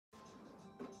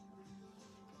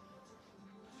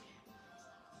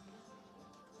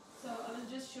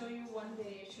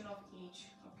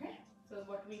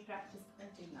we practiced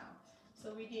until now.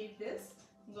 So we did this,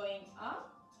 going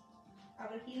up,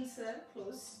 our heels are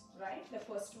close, right, the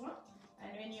first one,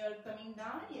 and when you are coming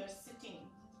down, you are sitting,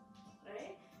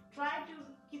 right. Try to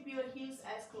keep your heels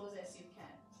as close as you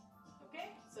can.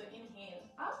 Okay, so inhale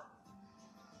up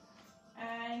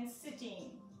and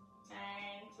sitting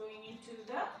and going into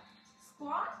the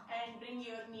squat and bring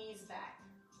your knees back,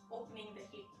 opening the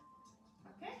hip.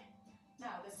 Okay,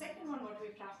 now the second one what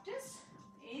we practice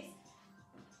is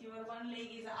your one leg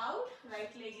is out, right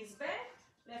leg is bent,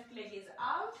 left leg is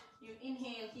out. You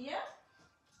inhale here,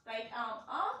 right arm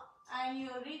up, and you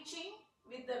are reaching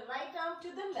with the right arm to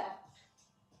the left.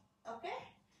 Okay,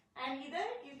 and either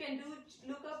you can do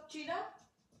look up, chin up,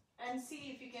 and see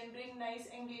if you can bring nice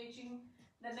engaging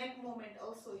the neck movement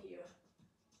also here.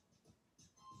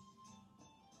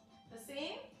 The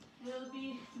same we'll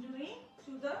be doing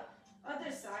to the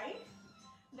other side.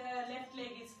 The left leg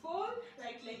is fold,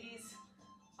 right leg is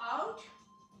out,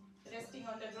 resting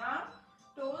on the ground,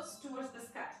 toes towards the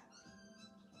sky.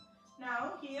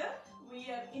 Now here we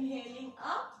are inhaling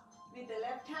up with the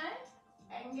left hand,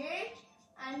 engage,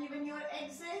 and when you are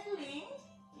exhaling,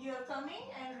 you are coming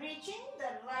and reaching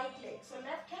the right leg. So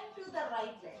left hand to the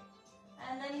right leg,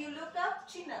 and then you look up,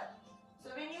 chin up. So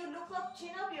when you look up,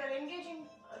 chin up, you are engaging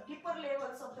deeper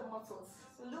levels of the muscles.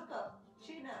 So look up,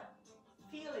 chin up,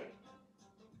 feel it.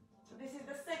 So this is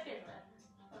the second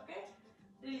one. Okay,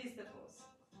 release the pose.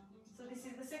 So this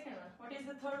is the second one. What is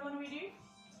the third one we did?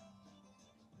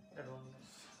 That one is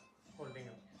holding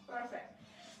up. Perfect.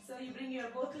 So you bring your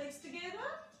both legs together.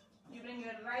 You bring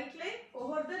your right leg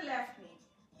over the left knee.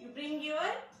 You bring your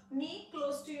knee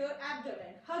close to your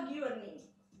abdomen. Hug your knee.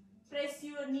 Press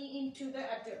your knee into the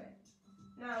abdomen.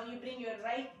 Now you bring your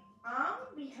right arm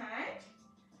behind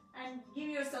and give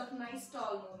yourself nice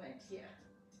tall movement here.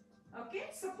 Okay,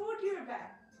 support your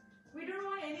back. We don't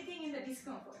want anything in the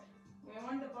discomfort. We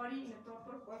want the body in a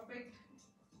proper, perfect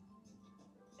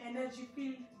energy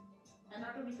filled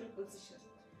anatomical position.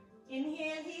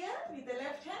 Inhale here with the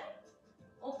left hand.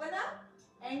 Open up,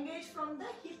 engage from the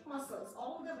hip muscles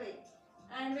all the way.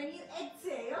 And when you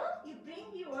exhale, you bring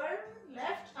your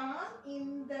left arm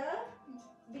in the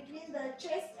between the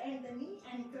chest and the knee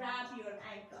and grab your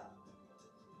ankle.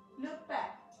 Look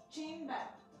back, chin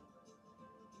back.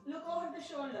 Look over the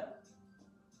shoulder.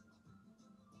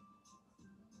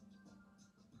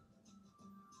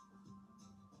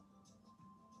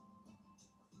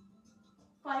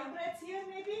 Five breaths here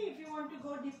maybe if you want to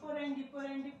go deeper and deeper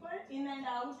and deeper. In and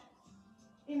out.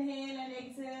 Inhale and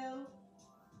exhale.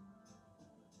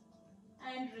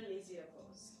 And release your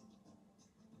pose.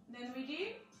 Then we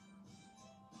did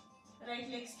right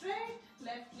leg straight,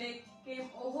 left leg came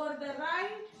over the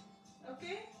right.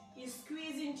 Okay, you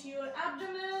squeeze into your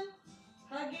abdomen,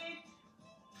 hug it.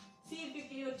 See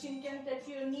if your chin can touch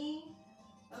your knee.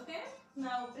 Okay,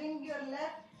 now bring your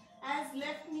left, as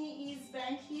left knee is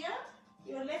bent here,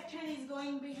 your left hand is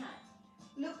going behind.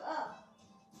 Look up.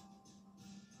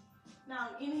 Now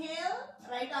inhale,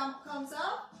 right arm comes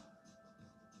up.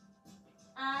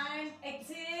 And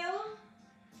exhale.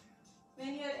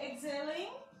 When you are exhaling,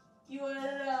 your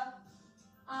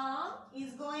arm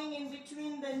is going in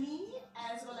between the knee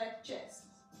as well as chest.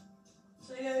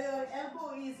 So your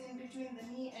elbow is in between the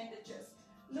knee and the chest.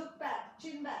 Look back,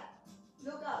 chin back.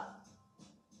 Look up.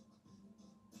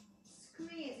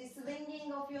 Squeeze, it's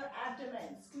swinging of your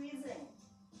abdomen. Squeezing,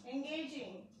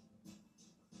 engaging.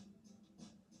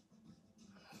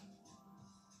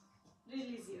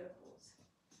 Release your pose.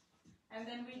 And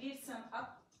then we did some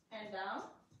up and down,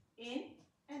 in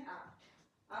and out,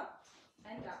 up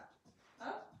and down,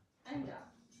 up and down,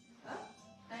 up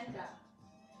and down,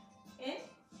 in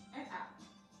and out,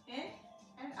 in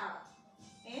and out,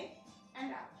 in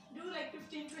and out. Do like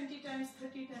 15, 20 times,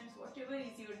 30 times, whatever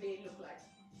is your day look like.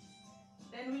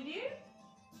 Then we did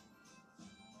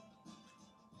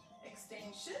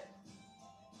extension,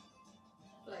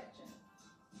 flexion.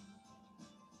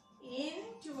 In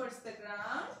towards the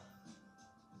ground.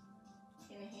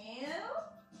 Inhale,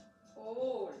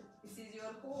 hold. This is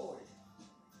your hold.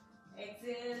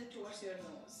 Exhale towards your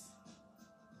nose.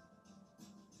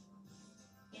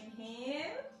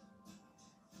 Inhale,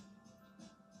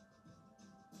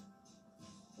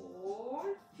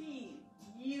 hold, feel,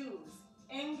 use,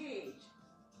 engage.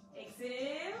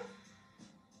 Exhale.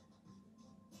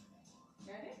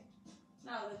 Got it?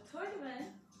 Now the third one,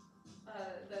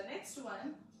 the next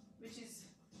one, which is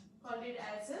called it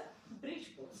as a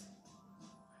bridge pose.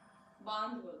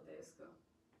 बांध बोलते हैं इसको,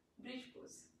 bridge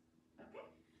pose. Okay,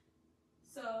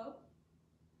 so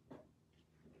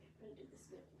we'll do this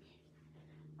with me.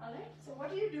 All right. So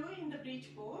what you do in the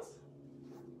bridge pose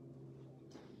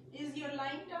is you're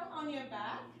lying down on your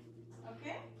back.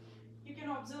 Okay? You can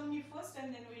observe me first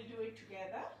and then we'll do it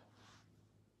together.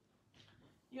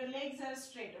 Your legs are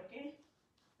straight, okay?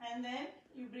 And then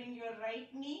you bring your right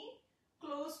knee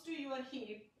close to your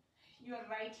hip, your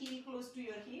right heel close to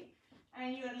your hip,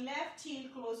 and your left heel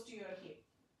close to your hip.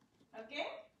 Okay?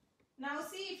 Now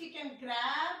see if you can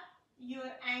grab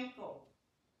your ankle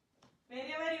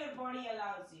wherever your body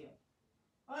allows you.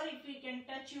 Or if you can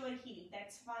touch your heel,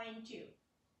 that's fine too.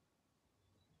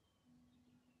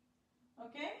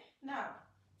 Okay? Now,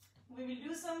 we will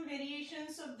do some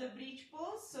variations of the bridge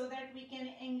pose so that we can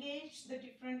engage the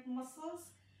different muscles,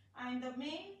 and the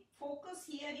main focus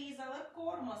here is our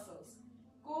core muscles.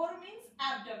 Core means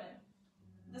abdomen,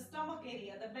 the stomach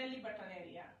area, the belly button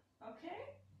area. Okay?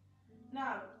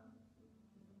 Now,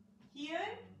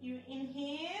 here you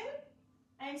inhale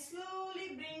and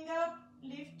slowly bring up,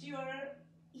 lift your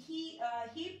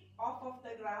hip off of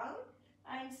the ground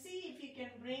and see if you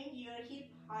can bring your hip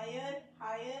higher,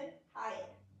 higher, higher.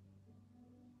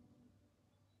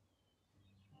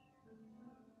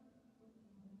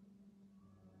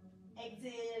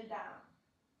 Exhale down.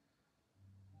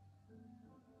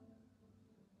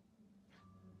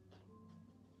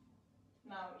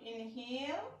 Now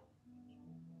inhale,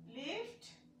 lift,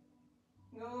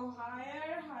 go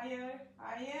higher, higher,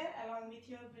 higher along with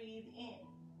your breathe in.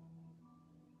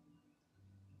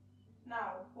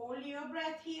 Now hold your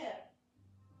breath here,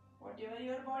 whatever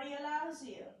your body allows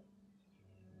you.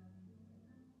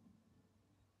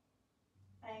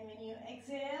 And when you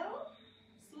exhale,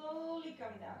 slowly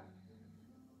come down.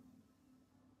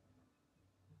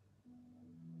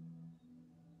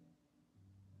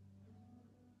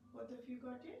 Both of you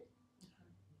got it?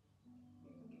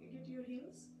 Get your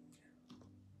heels.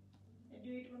 And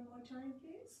do it one more time,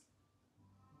 please.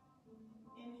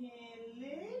 Inhale,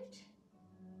 lift,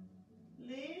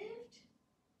 lift.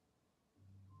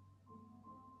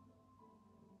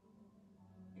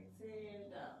 Exhale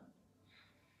down.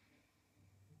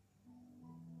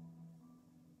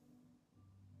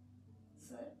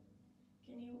 Sir,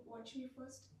 can you watch me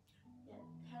first? Yeah,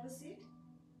 have a seat.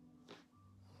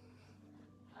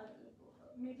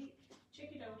 Maybe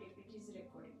check it out if it is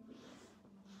recording for you.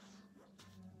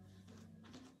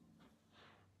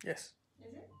 Yes.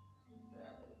 Is it?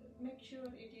 Make sure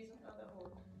it is, the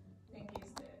whole thing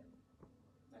is there.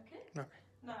 Okay? Okay.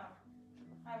 Now,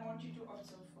 I want you to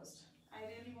observe first. I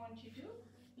really want you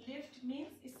to lift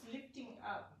means it's lifting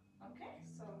up. Okay?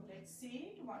 So let's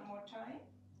see it one more time.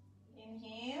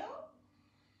 Inhale,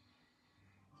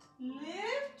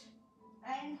 lift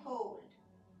and hold.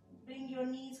 Bring your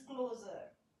knees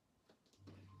closer.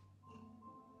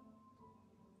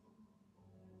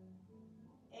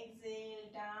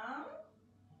 Exhale down.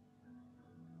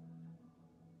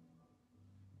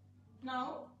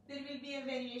 Now there will be a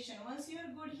variation. Once you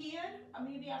are good here,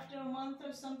 maybe after a month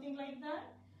or something like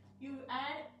that, you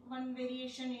add one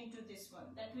variation into this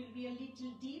one. That will be a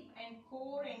little deep and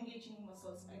core engaging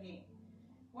muscles again.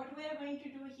 What we are going to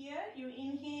do here, you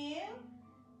inhale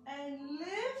and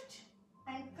lift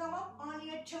and come up on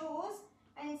your toes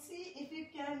and see if you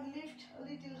can lift a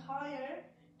little higher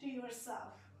to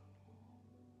yourself.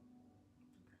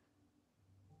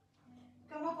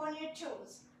 Come up on your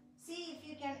toes. See if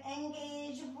you can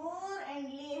engage more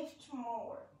and lift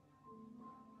more.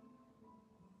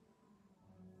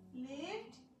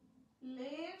 Lift,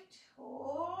 lift,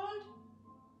 hold.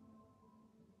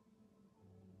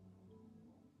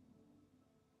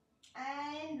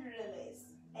 And release.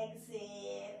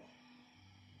 Exhale.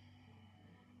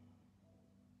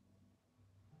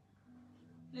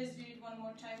 Let's do it one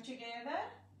more time together.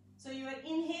 So you are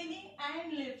inhaling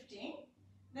and lifting.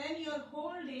 Then you are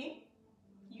holding,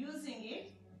 using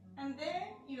it. And then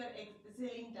you are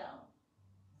exhaling down.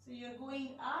 So you are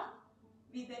going up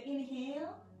with the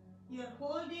inhale. You are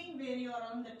holding where you are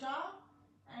on the top.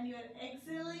 And you are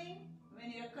exhaling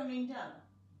when you are coming down.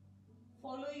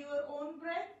 Follow your own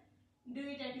breath. Do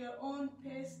it at your own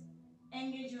pace.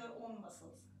 Engage your own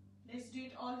muscles. Let's do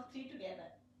it all three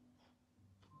together.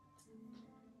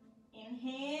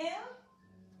 Inhale.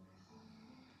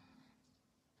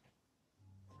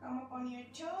 Come up on your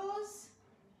toes.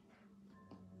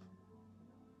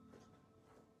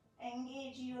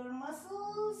 Engage your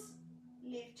muscles.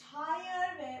 Lift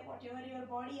higher, whatever your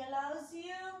body allows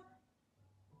you.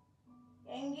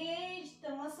 Engage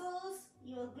the muscles,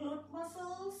 your glute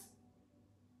muscles.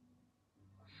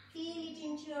 Feel it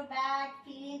into your back,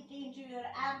 feel it into your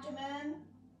abdomen.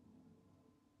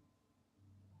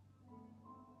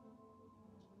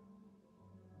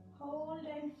 Hold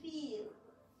and feel.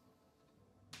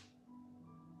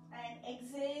 And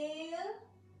exhale.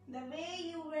 The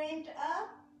way you went up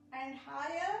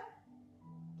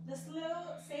The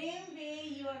same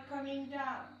way you are coming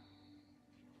down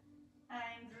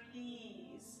and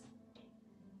release.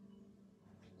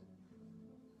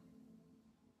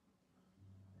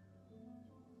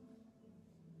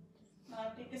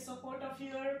 Now take a support of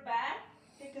your back,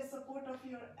 take a support of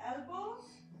your elbow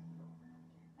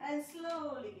and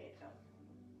slowly get up.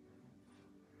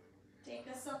 Take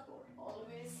a support,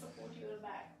 always support your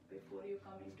back before you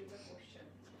come into the posture.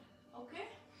 Okay?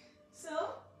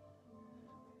 So,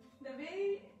 the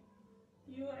way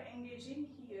you are engaging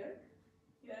here,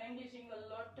 you are engaging a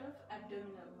lot of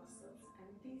abdominal muscles, and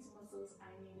these muscles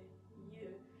I need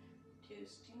you to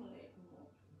stimulate more.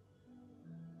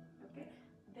 Okay?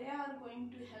 They are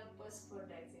going to help us for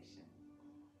digestion.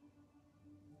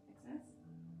 Make sense?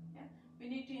 Yeah? We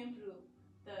need to improve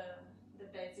the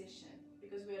digestion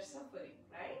because we are suffering,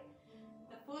 right?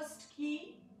 The first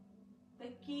key,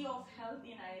 the key of health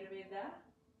in Ayurveda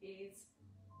is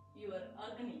your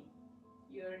agni,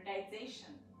 your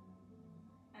digestion,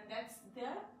 and that's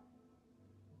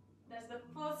the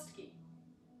first key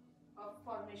of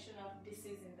formation of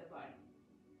disease in the body.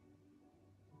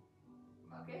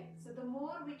 Okay, so the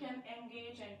more we can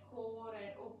engage and core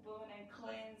and open and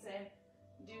cleanse and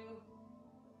do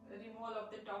removal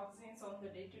of the toxins on the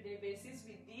day-to-day basis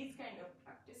with these kind of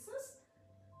practices,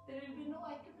 there will be no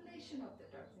accumulation of the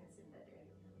toxins in that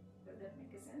area. Does that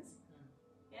make a sense?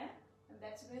 Yeah, and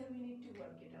that's where we need to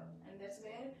work it out, and that's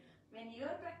where when you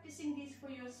are practicing these for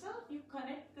yourself, you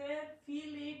connect there,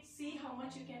 feel it, see how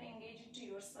much you can engage it to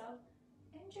yourself,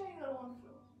 enjoy your own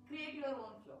flow, create your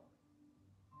own flow.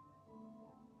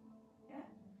 Yeah,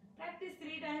 practice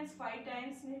 3 times, 5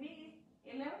 times, maybe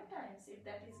 11 times if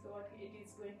that is what it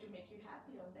is going to make you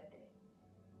happy on that day,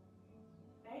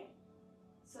 right?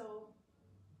 So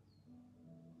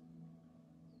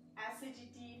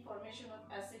acidity, formation of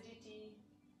acidity,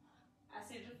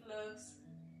 acid reflux,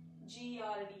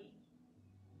 GERD,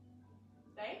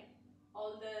 right?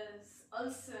 All the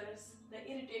ulcers, the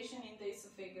irritation in the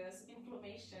esophagus,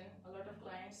 inflammation. A lot of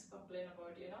clients complain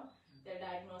about, they're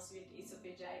diagnosed with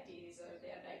esophagitis or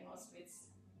they are diagnosed with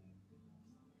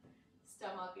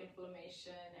stomach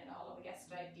inflammation and all of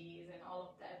gastritis and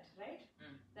all of that, right?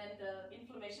 Then the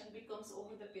inflammation becomes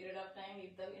over the period of time.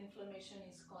 If the inflammation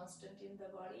is constant in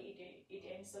the body, it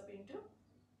ends up into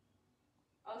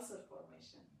ulcer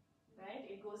formation, right?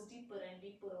 It goes deeper and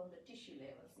deeper on the tissue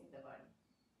levels in the body.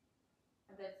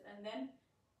 And then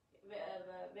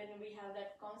when we have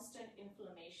that constant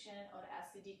inflammation or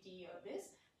acidity or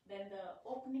this, then the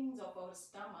openings of our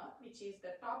stomach, which is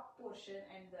the top portion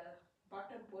and the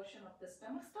bottom portion of the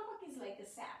stomach. Stomach is like a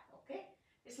sac, okay?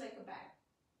 It's like a bag,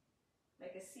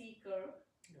 like a C curve,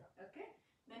 okay?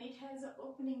 Then it has an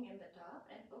opening in the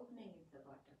top and opening in the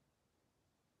bottom.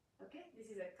 Okay, this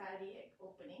is a cardiac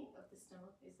opening of the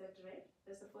stomach. Is that right?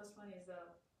 That's the first one. Is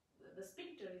the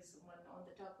sphincter is one on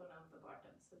the top and on the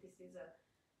bottom. So this is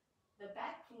the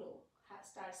backflow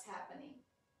starts happening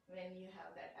when you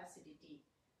have that acidity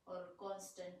or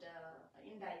constant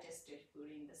indigested food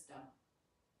in the stomach,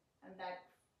 and that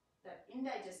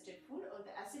indigested food or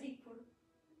the acidic food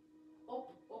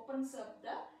opens up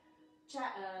that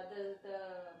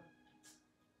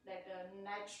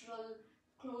natural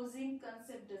closing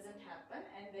concept doesn't happen,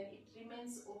 and then it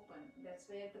remains open. That's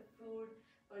where the food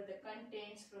or the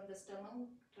contents from the stomach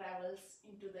travels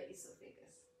into the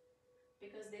esophagus,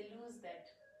 because they lose that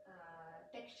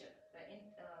texture,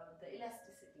 the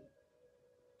elasticity.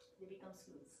 They become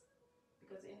loose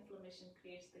because inflammation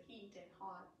creates the heat and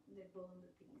hot, they burn the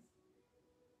things.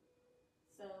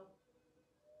 So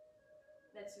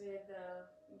that's where the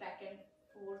back and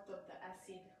forth of the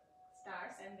acid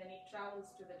starts, and then it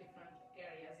travels to the different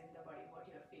areas in the body, what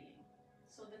you're feeling.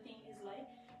 So the thing is like,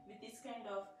 with this kind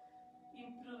of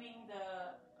improving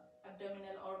the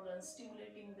abdominal organs,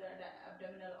 stimulating the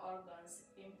abdominal organs,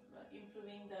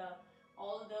 improving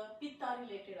all the pitta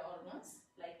related organs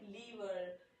like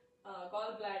liver,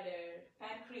 gallbladder,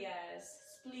 pancreas,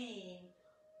 spleen,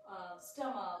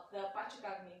 stomach, the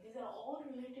pachakagni, these are all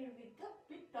related with the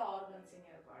pitta organs in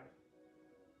your body.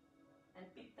 And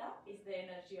pitta is the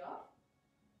energy of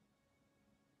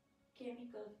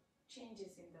chemical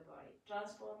changes in the body,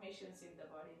 transformations in the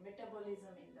body,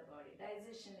 metabolism in the body,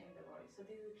 digestion in the body. So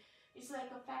it's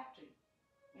like a factory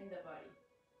in the body,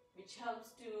 which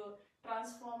helps to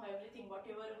transform everything.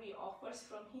 Whatever we offers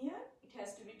from here, it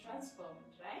has to be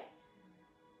transformed, right?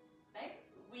 Right?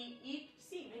 We eat,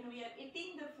 see, when we are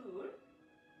eating the food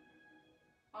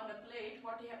on a plate,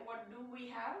 what do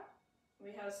we have?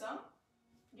 We have some,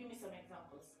 give me some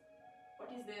examples.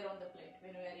 What is there on the plate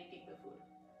when we are eating the food?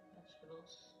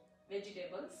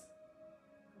 Vegetables.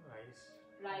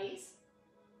 Rice.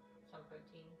 Some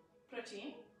protein.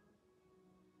 protein,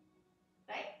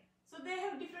 right? So they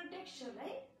have different texture,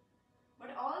 right?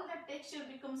 But all that texture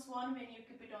becomes one when you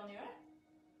keep it on your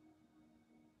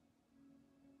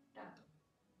tongue.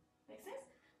 Make sense?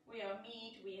 We have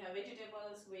meat, we have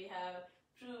vegetables, we have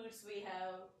fruits, we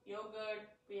have yogurt,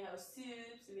 we have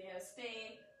soups, we have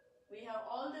steak, we have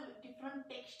all the different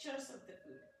textures of the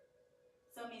food.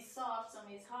 Some is soft,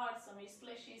 some is hard, some is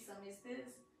fleshy, some is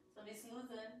this, some is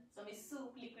loosened, some is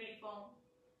soup, liquidy form.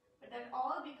 But that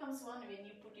all becomes one when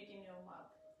you put it in your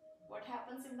mouth. What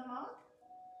happens in the mouth?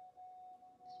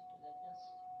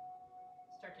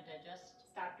 Start to digest.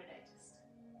 Start to digest.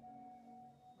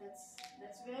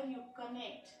 That's where you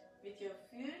connect with your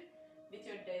food, with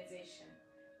your digestion.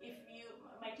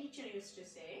 My teacher used to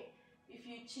say, if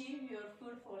you chew your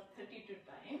food for 32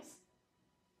 times,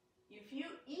 if you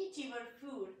eat your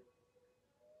food,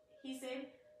 he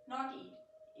said, not eat.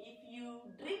 If you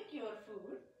drink your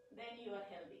food, then you are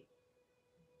healthy.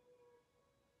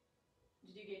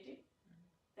 Did you get it?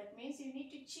 That means you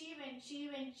need to chew and chew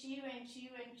and chew and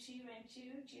chew and chew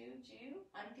and chew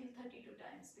until 32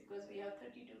 times, because we have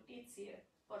 32 teeth here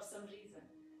for some reason.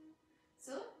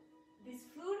 So this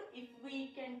food, if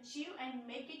we can chew and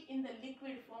make it in the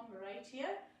liquid form right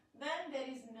here, then there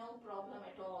is no problem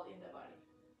at all in the body.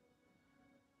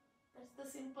 That's the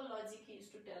simple logic he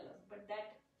used to tell us, but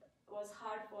that was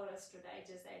hard for us to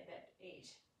digest at that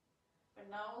age. But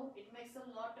now it makes a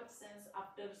lot of sense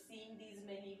after seeing these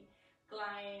many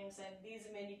clients and these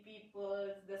many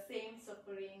people, the same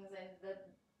sufferings, and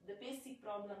the basic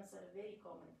problems are very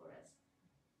common for us.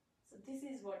 So this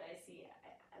is what I see.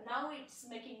 Now it's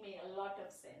making me a lot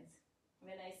of sense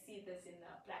when I see this in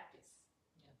practice.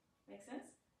 Yeah. Make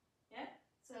sense? Yeah?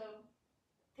 So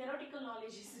theoretical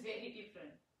knowledge is very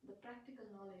different. The practical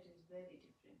knowledge is very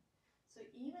different. So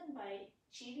even by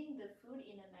chewing the food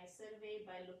in a nicer way,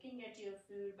 by looking at your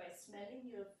food, by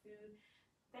smelling your food,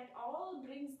 that all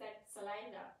brings that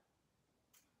saliva,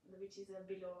 which is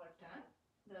below our tongue,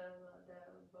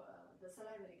 the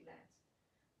salivary glands.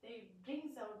 They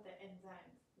brings out the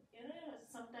enzymes. You know,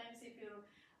 sometimes if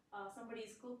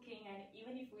somebody is cooking, and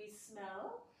even if we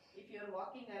smell, if you're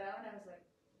walking around, I was like,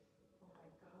 oh my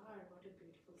God, what a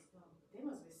beautiful smell. They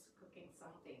must be cooking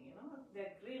something, you know,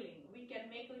 they're grilling. We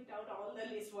can make it out all the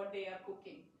list what they are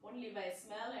cooking, only by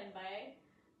smell and by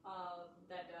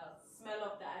smell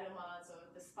of the aromas or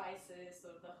the spices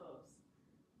or the herbs,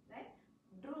 right?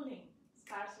 Drooling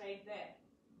starts right there.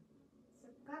 So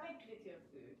connect with your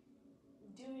food,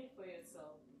 do it for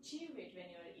yourself, chew it when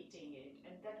you're eating it,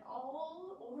 and that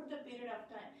all over the period of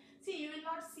time. See, you will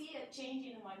not see a change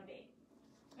in one day.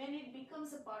 When it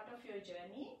becomes a part of your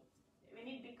journey, when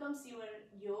it becomes your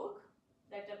yoga,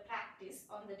 that a practice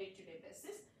on the day-to-day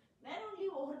basis, then only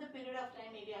over the period of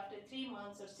time, maybe after 3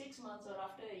 months or 6 months or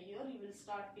after a year, you will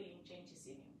start feeling changes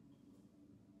in you.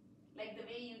 Like the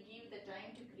way you give the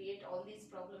time to create all these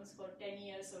problems for 10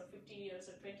 years or 15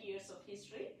 years or 20 years of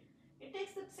history, it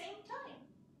takes the same time,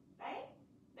 right?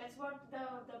 That's what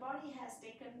the body has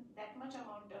taken that much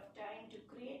amount of time to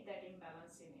create that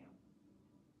imbalance in you.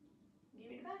 Give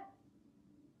it back.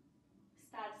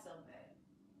 Start somewhere.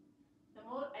 The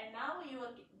more, and now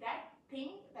that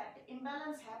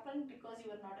imbalance happened because you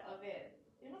were not aware.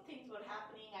 You know, things were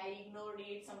happening, I ignored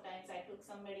it, sometimes I took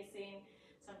some medicine,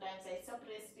 sometimes I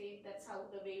suppressed it. That's how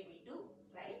the way we do,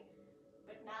 right?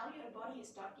 But now your body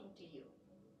is talking to you.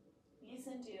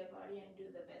 Listen to your body and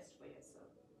do the best for yourself.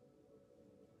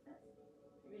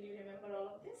 Will you remember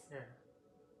all of this? Yeah.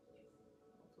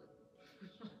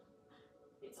 Hopefully.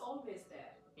 It's always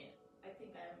there. Yeah. I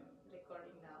think I'm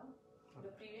recording now.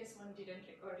 The previous one didn't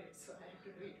record it, so I have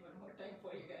to do it one more time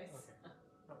for you guys. Okay.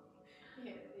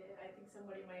 Yeah, I think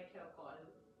somebody might have called.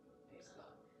 It's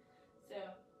gone. So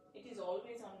it is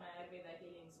always on my Ayurveda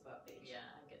Healing Spa page. Yeah,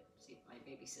 I get see if my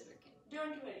babysitter can.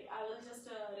 Don't worry, I will just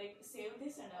save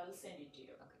this and I will send it to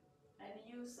you. Okay. And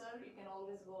you, sir, you can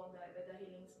always go on the Ayurveda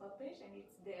Healing Spa page, and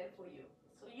it's there for you.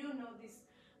 So you know this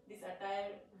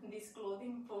attire, this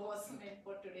clothing was meant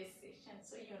for today's session.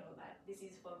 So you know that this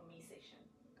is for me session.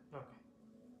 Okay.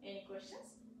 Any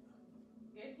questions?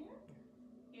 Good here?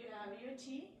 You have your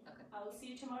tea. Okay. I will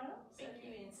see you tomorrow. Thank See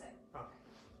you inside. Okay.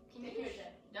 Can Take you, your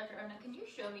time. Dr. Arna, can you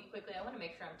show me quickly? I want to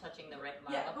make sure I'm touching the right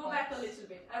Yeah, go back a little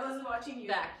bit. I was watching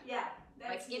you. Back. Yeah,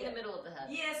 Like that's in here. the middle of the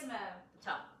head. Yes, ma'am. The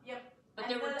top. Yep. But And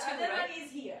there were the two, other right? one is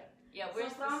here. Yeah, So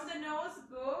where's from this? the nose,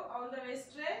 go all the way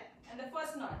straight, and the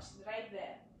first notch right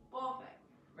there. Perfect.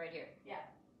 Right here. Yeah.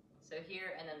 So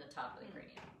here and then the top of the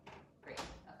cranium. Great.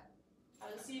 Okay.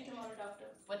 I will see you tomorrow, doctor.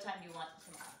 What time do you want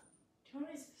tomorrow?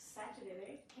 Tomorrow is Saturday,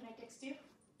 right? Can I text you?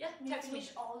 Yeah, We text me.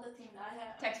 finish all the things. I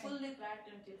have Text me. fully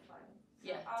packed until 5.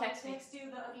 Yeah, I'll text me. text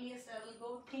you the earliest. I will go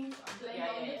think like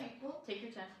Yeah, all yeah, the yeah. people. Take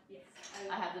your time. Yes.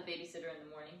 I have the babysitter in the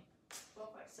morning,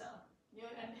 Perfect. so You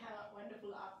and have a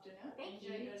wonderful afternoon. Thank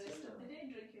Enjoy you, your rest too. of the day.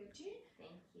 Drink your tea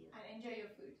thank you. and enjoy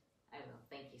your food. I will.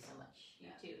 Thank you so much.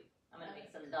 You Yeah. too. I'm gonna make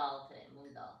some dal today,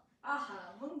 moong dal. Aha,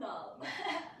 moong dal.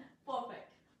 Perfect.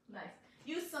 Nice.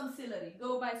 Use some celery.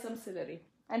 Go buy some celery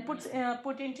and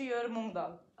put into your moong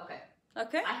dal. Okay.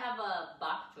 Okay. I have a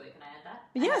bok choy. Can I add that?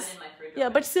 Yes. I have it in my fridge. Yeah,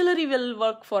 but celery will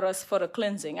work for us for a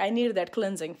cleansing. I need that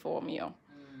cleansing from you.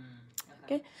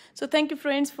 Okay. So thank you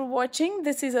friends for watching.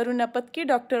 This is Aruna Patki,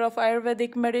 Doctor of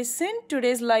Ayurvedic Medicine.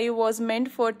 Today's live was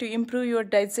meant for to improve your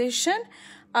digestion.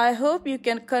 I hope you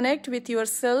can connect with your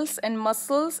cells and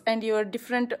muscles and your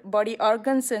different body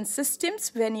organs and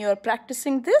systems when you are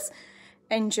practicing this.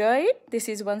 Enjoy it. This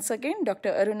is once again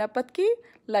Dr. Aruna Patki,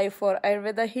 live for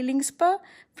Ayurveda Healing Spa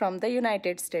from the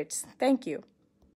United States. Thank you.